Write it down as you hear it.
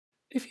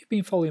If you've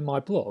been following my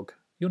blog,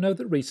 you'll know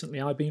that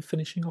recently I've been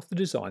finishing off the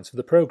designs for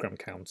the program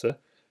counter,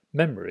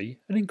 memory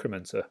and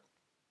incrementer.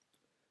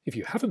 If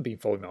you haven't been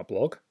following my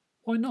blog,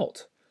 why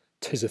not?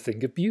 'Tis a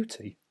thing of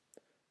beauty.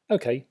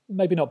 Okay,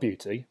 maybe not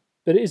beauty,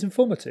 but it is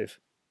informative.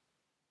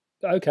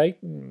 Okay,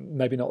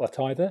 maybe not that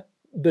either,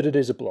 but it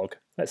is a blog.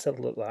 Let's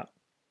settle at that.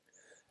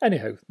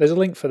 Anyhow, there's a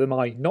link for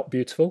my not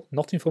beautiful,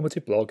 not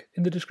informative blog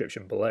in the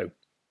description below.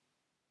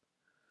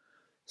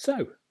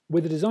 So,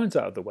 with the designs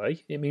out of the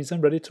way, it means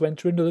I'm ready to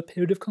enter another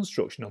period of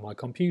construction on my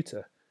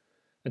computer.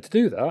 And to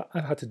do that,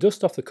 I've had to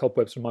dust off the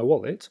cobwebs from my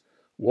wallet,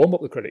 warm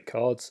up the credit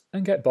cards,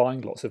 and get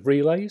buying lots of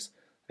relays,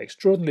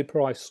 extraordinarily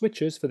priced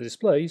switches for the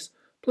displays,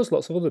 plus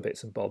lots of other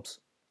bits and bobs.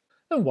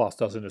 And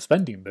whilst I was in a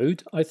spending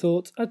mood, I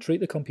thought I'd treat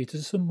the computer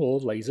to some more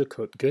laser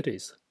cut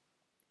goodies.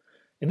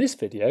 In this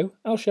video,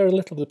 I'll share a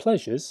little of the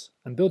pleasures,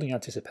 and building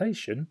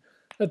anticipation,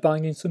 of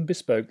buying in some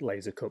bespoke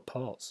laser cut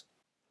parts.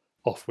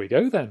 Off we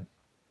go then!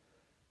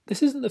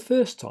 This isn't the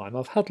first time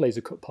I've had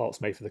laser cut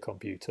parts made for the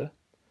computer,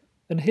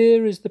 and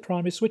here is the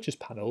primary switches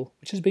panel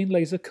which has been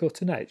laser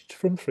cut and etched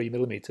from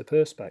 3mm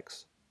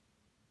perspex.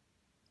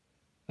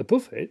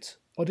 Above it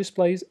are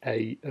displays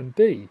A and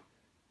B,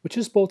 which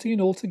are sporting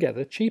an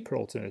altogether cheaper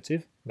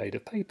alternative made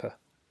of paper.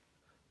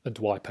 And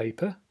why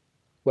paper?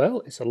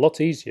 Well, it's a lot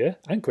easier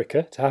and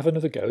quicker to have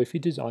another go if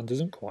your design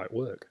doesn't quite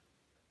work.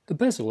 The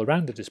bezel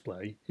around the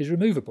display is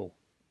removable.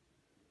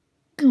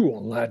 Go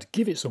on lad,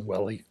 give it some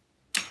welly.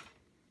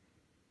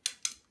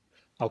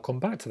 I'll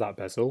come back to that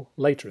bezel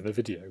later in the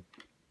video.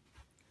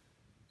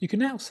 You can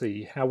now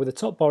see how with the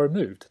top bar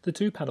removed, the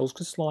two panels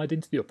could slide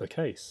into the upper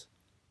case.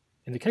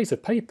 In the case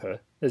of paper,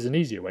 there's an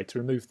easier way to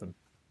remove them.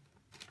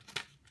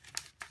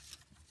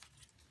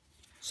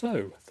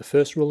 So, the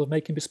first rule of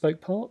making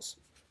bespoke parts?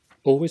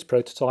 Always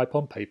prototype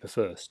on paper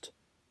first.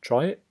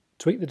 Try it,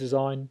 tweak the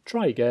design,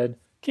 try again,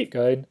 keep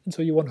going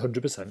until you're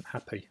 100%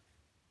 happy.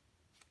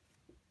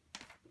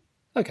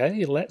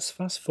 Okay, let's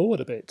fast forward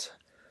a bit.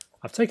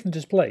 I've taken the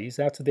displays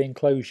out of the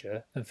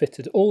enclosure and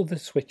fitted all of the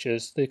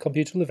switches the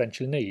computer will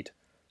eventually need.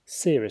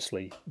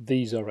 Seriously,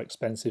 these are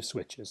expensive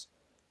switches.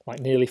 Like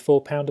nearly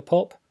 £4 a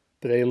pop,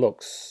 but they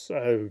look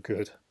so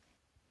good.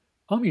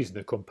 I'm using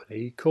a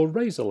company called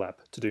Razor Lab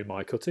to do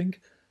my cutting,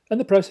 and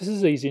the process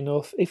is easy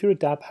enough if you're a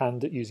dab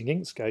hand at using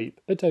Inkscape,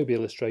 Adobe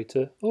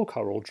Illustrator or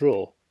Corel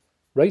Draw.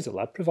 Razor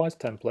Lab provides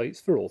templates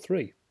for all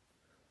three.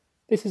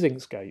 This is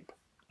Inkscape,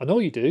 and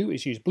all you do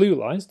is use blue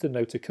lines to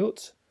denote a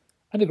cut,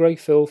 and a grey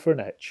fill for an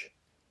etch.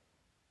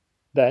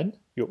 Then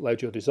you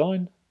upload your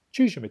design,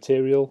 choose your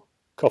material,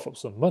 cough up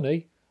some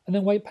money, and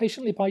then wait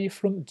patiently by your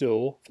front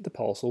door for the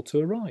parcel to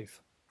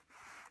arrive.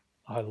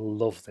 I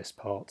love this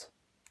part.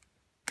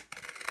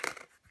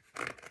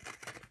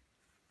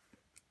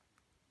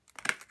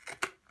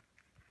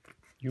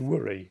 You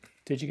worry,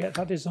 did you get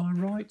that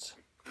design right?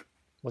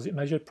 Was it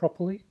measured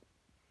properly?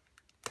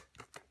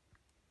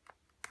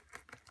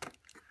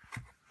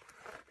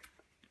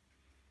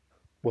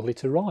 Will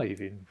it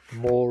arrive in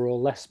more or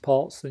less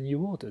parts than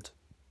you ordered?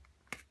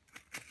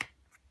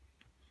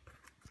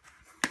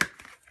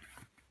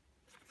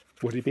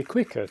 Would it be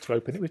quicker to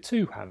open it with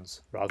two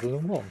hands rather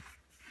than one?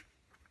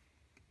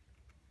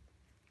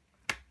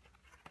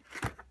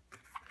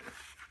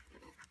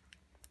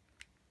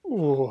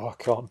 Oh, I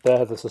can't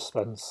bear the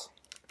suspense.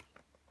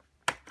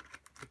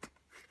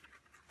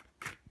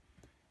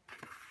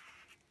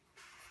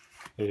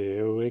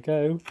 Here we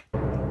go.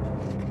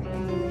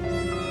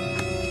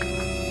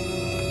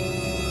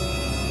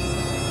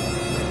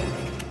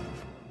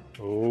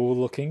 Oh,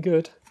 looking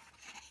good.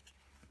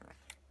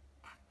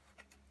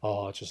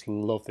 Oh, I just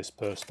love this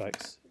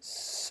perspex. It's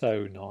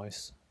so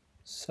nice.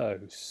 So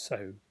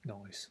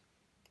nice.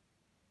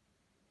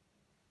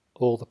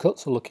 All the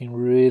cuts are looking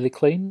really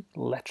clean.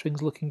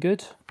 Lettering's looking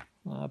good.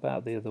 How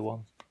about the other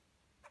one?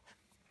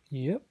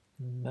 Yep,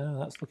 no,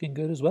 that's looking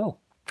good as well.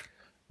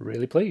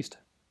 Really pleased.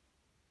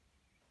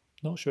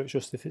 Not sure it's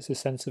just if it's a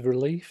sense of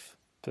relief,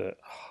 but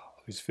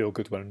I always feel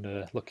good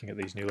when looking at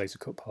these new laser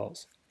cut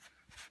parts.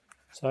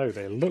 So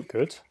they look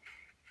good,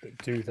 but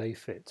do they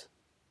fit?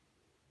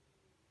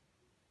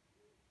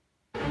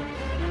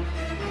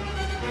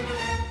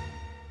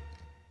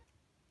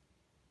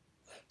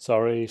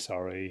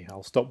 Sorry,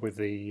 I'll stop with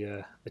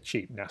the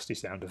cheap nasty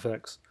sound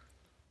effects.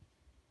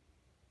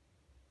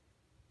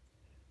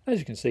 As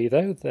you can see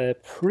though, they're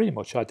pretty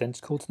much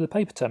identical to the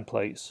paper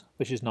templates,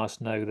 which is nice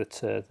to know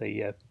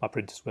that my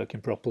printer's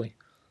working properly.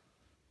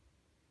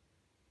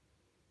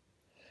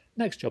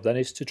 Next job then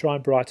is to try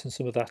and brighten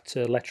some of that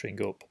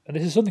lettering up, and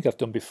this is something I've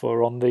done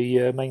before on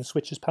the main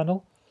switches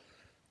panel.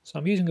 So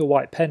I'm using a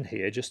white pen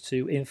here just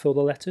to infill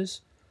the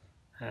letters,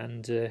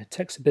 and it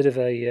takes a bit of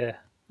a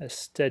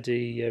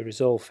steady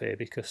resolve here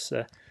because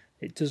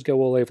it does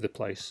go all over the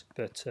place,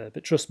 but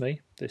trust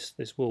me, this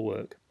will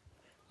work.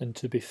 And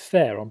to be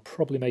fair, I'm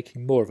probably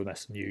making more of a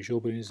mess than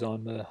usual because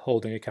I'm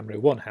holding a camera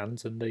with one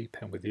hand and the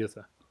pen with the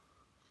other.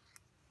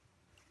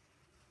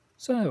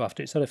 So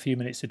after it's had a few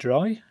minutes to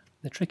dry,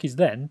 the trick is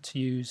then to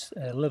use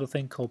a little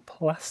thing called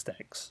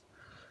Plastex.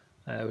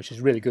 which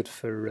is really good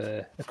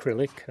for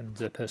acrylic and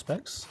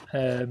perspex,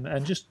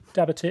 and just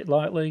dab at it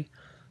lightly,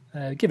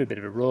 give it a bit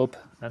of a rub,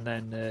 and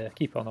then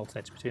keep on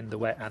alternating between the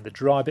wet and the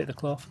dry bit of the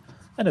cloth,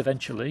 and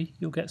eventually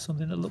you'll get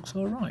something that looks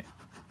alright.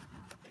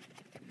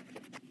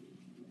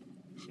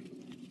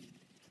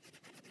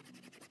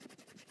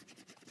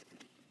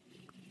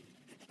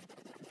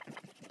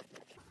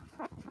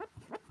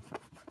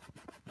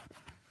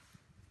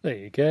 There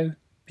you go,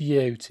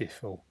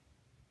 beautiful.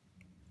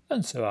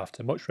 And so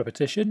after much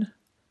repetition,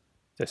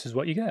 this is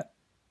what you get.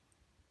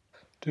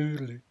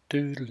 Doodle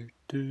doodle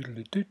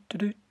doodle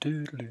doodle doodle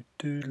doodle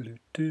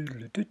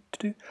doodle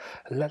doodle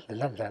la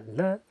la la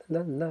la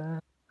la la.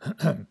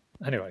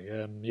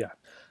 Anyway,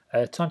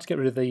 yeah, time to get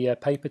rid of the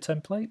paper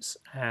templates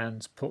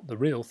and put the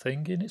real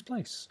thing in its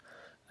place.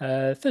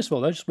 First of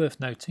all, though, just worth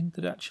noting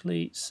that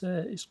actually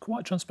it's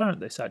quite transparent.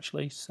 This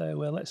actually, so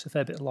lets a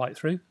fair bit of light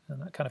through, and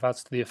that kind of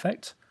adds to the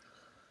effect.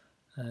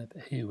 But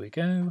here we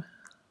go.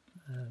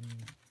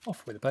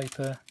 Off with the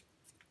paper.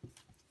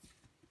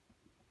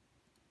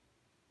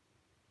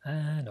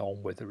 And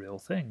on with the real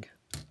thing.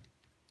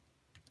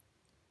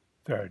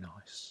 Very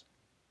nice.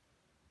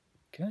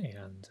 Okay,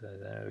 and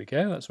there we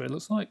go, that's what it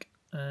looks like.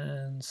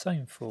 And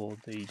same for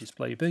the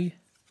display B.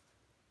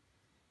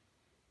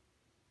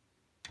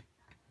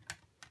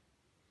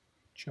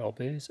 Job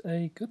is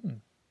a good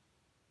one.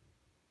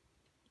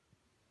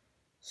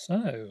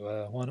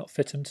 So, why not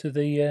fit them to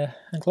the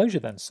enclosure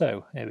then?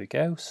 So, here we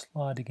go,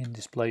 sliding in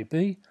display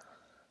B.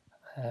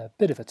 A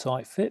bit of a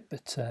tight fit,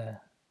 but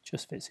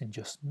just fits in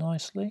just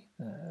nicely.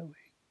 There we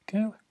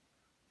go.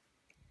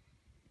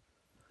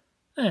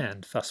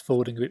 And fast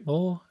forwarding a bit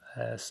more,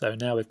 so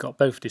now we've got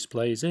both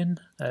displays in,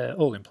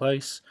 all in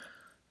place,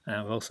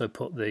 and we've also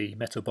put the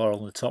metal bar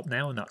on the top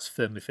now, and that's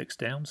firmly fixed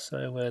down,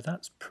 so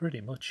that's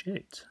pretty much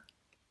it.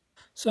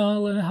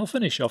 So I'll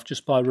finish off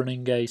just by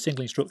running a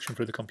single instruction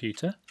through the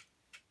computer.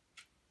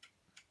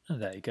 And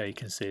there you go, you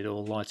can see it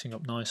all lighting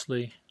up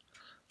nicely.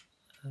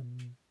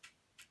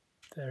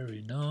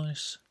 Very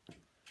nice.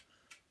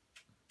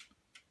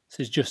 This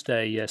is just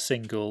a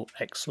single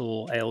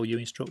XOR ALU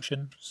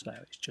instruction, so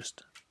it's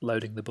just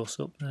loading the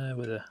bus up there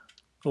with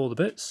all the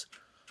bits.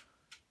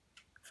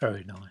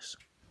 Very nice.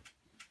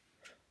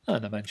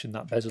 And I mentioned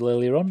that bezel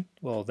earlier on.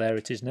 Well, there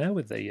it is now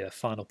with the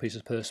final piece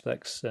of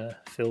perspex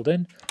filled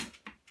in.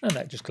 And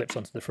that just clips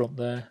onto the front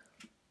there.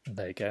 And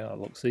there you go, that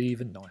looks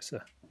even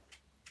nicer.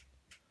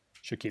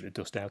 Should keep the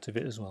dust out of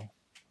it as well.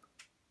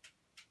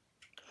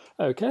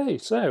 Okay,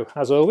 so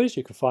as always,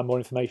 you can find more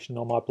information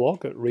on my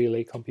blog at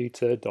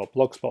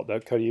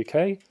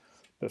relaycomputer.blogspot.co.uk.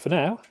 But for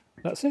now,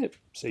 that's it.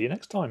 See you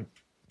next time.